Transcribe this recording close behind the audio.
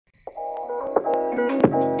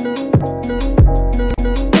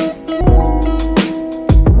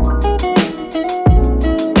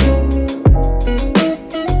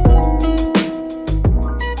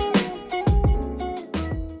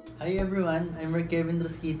I'm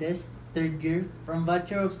Rosquites, third year, from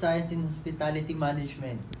Bachelor of Science in Hospitality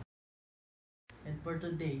Management. And for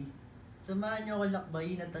today, samahan niyo ako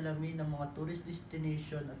lakbayin at alamin ang mga tourist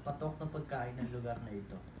destination at patok na pagkain ng lugar na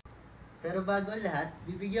ito. Pero bago ang lahat,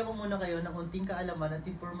 bibigyan ko muna kayo ng unting kaalaman at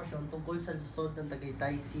impormasyon tungkol sa lungsod ng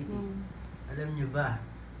Tagaytay City. Alam niyo ba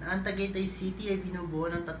na ang Tagaytay City ay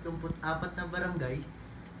binubuo ng 34 na barangay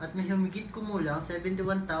at may humigit kumulang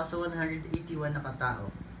 71,181 na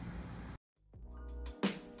katao.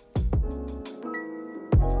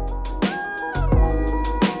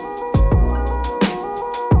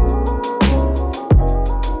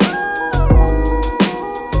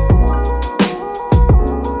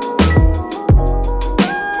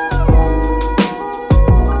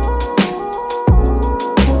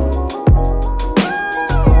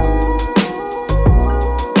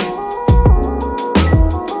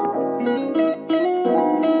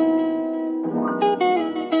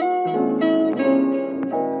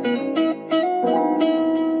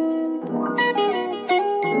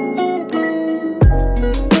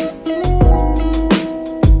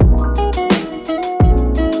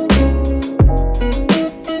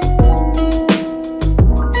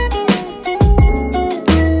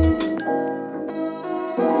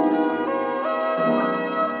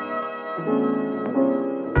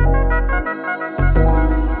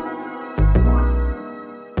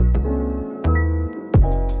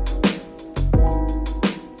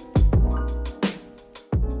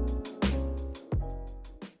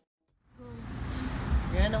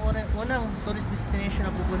 Yan ang unang tourist destination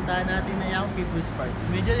na pupuntahan natin na yung People's Park.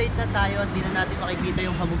 Medyo late na tayo at di na natin makikita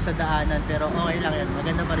yung hamog sa daanan, pero okay lang yan,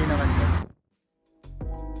 maganda pa rin naman yan.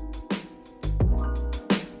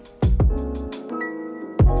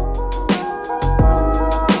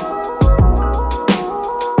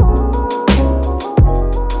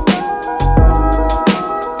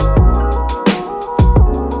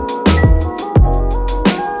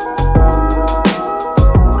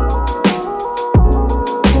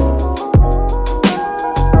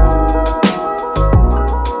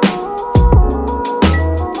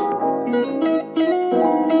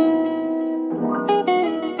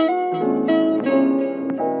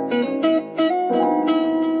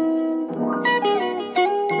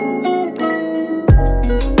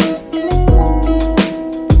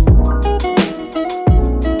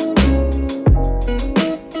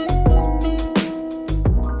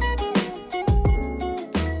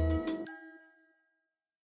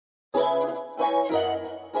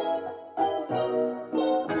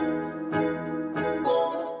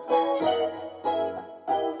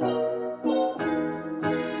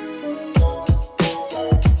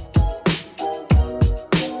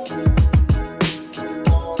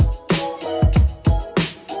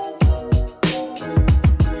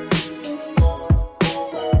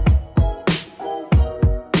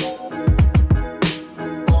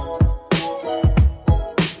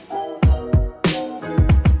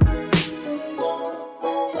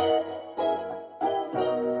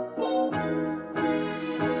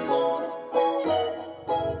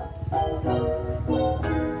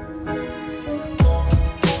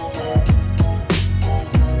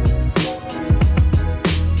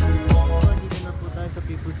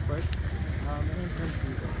 People's Park. May entrance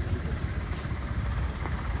dito.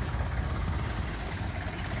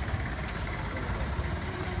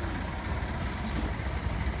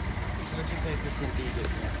 Rosquites yung tigo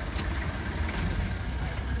niya.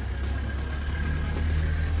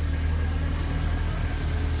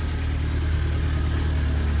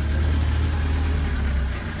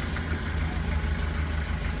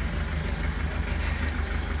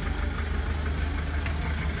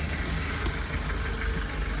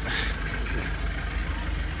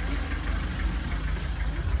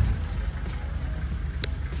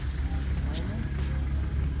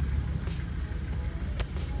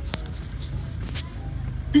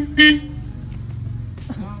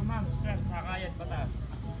 Ma'am, sir, sakayan patas.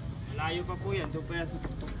 Malayo pa po yan, doon pa yan sa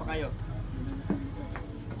tuktok pa kayo.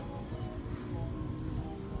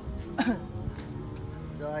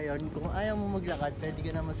 So ayun, kung ayaw mo maglakad, pwede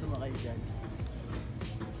ka naman sumakay dyan.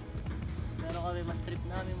 Pero kami, mas trip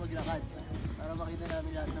namin maglakad para makita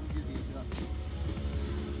namin lahat ng view dito.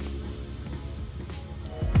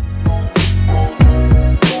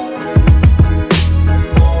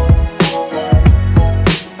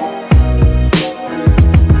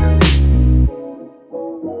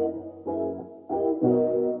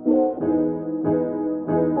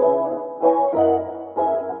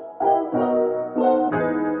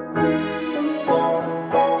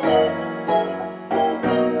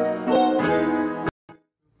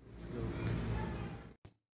 Let's go.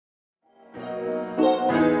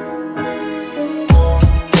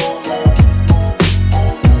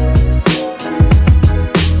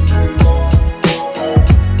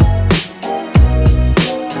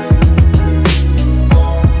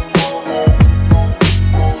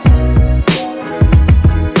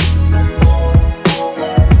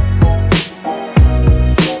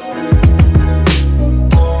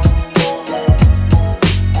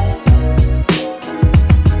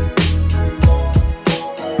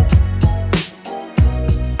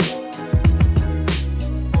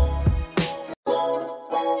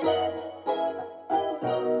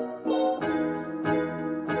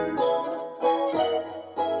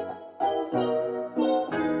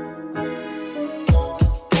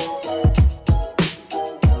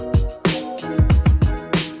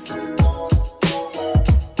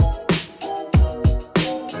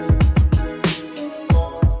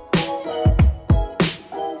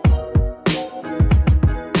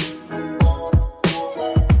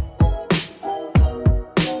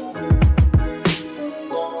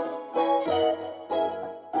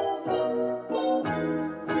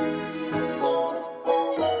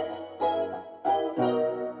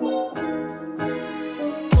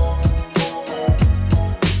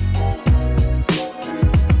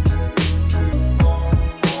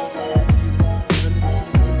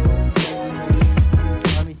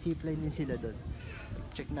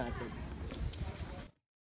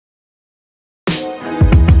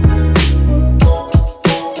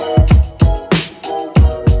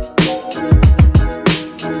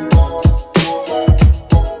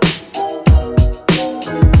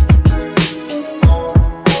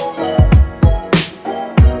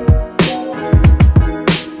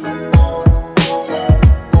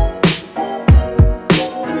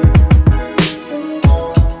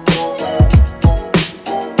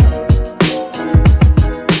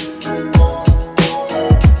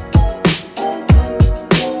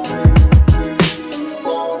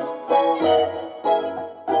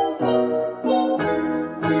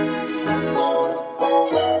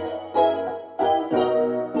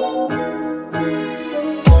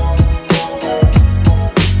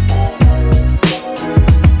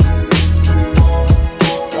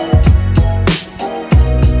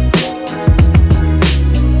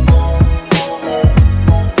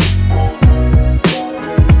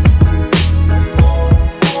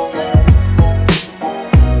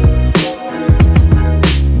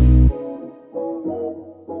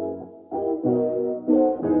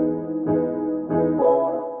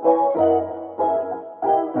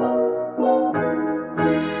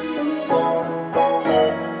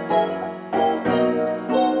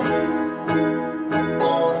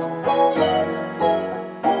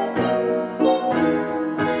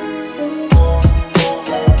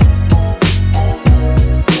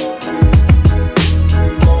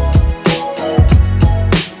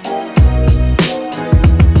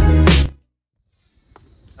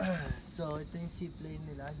 zipline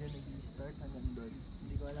nila, dyan nag-start hanggang doon.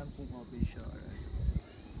 Hindi ko alam kung open siya or ano.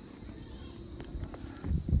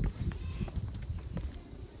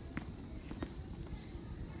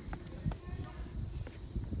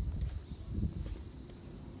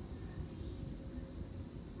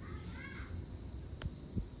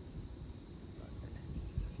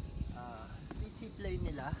 Zipline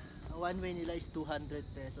nila, one way nila is 200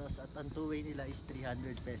 pesos at ang two way nila is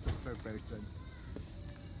 300 pesos per person.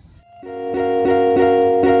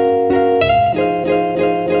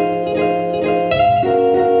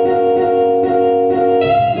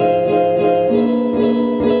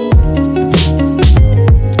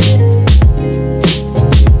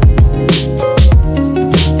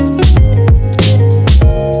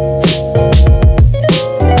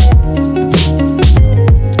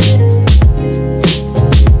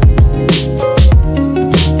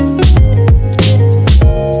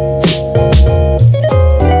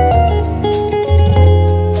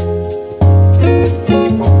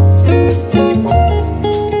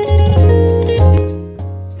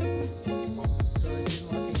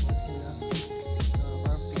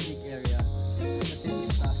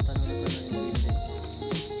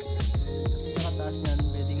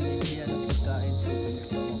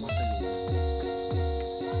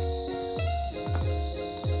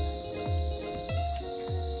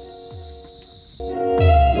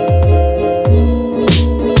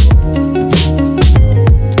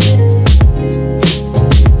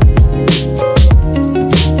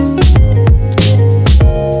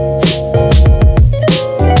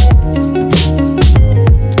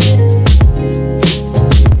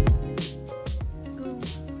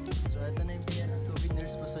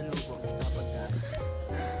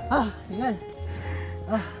 Yan.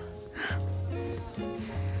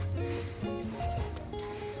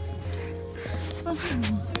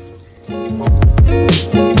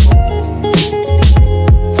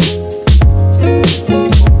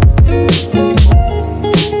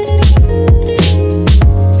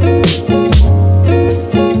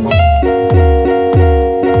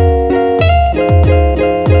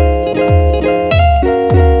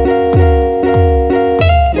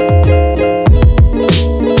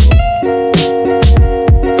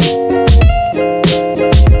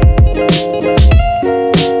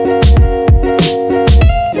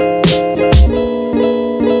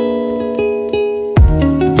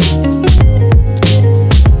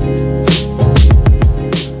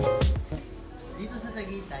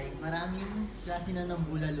 Tagaytay, maraming klase na ng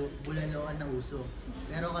bulaloan na uso.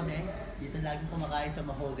 Pero kami, dito laging kumakain sa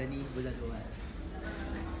mahogany bulaluan.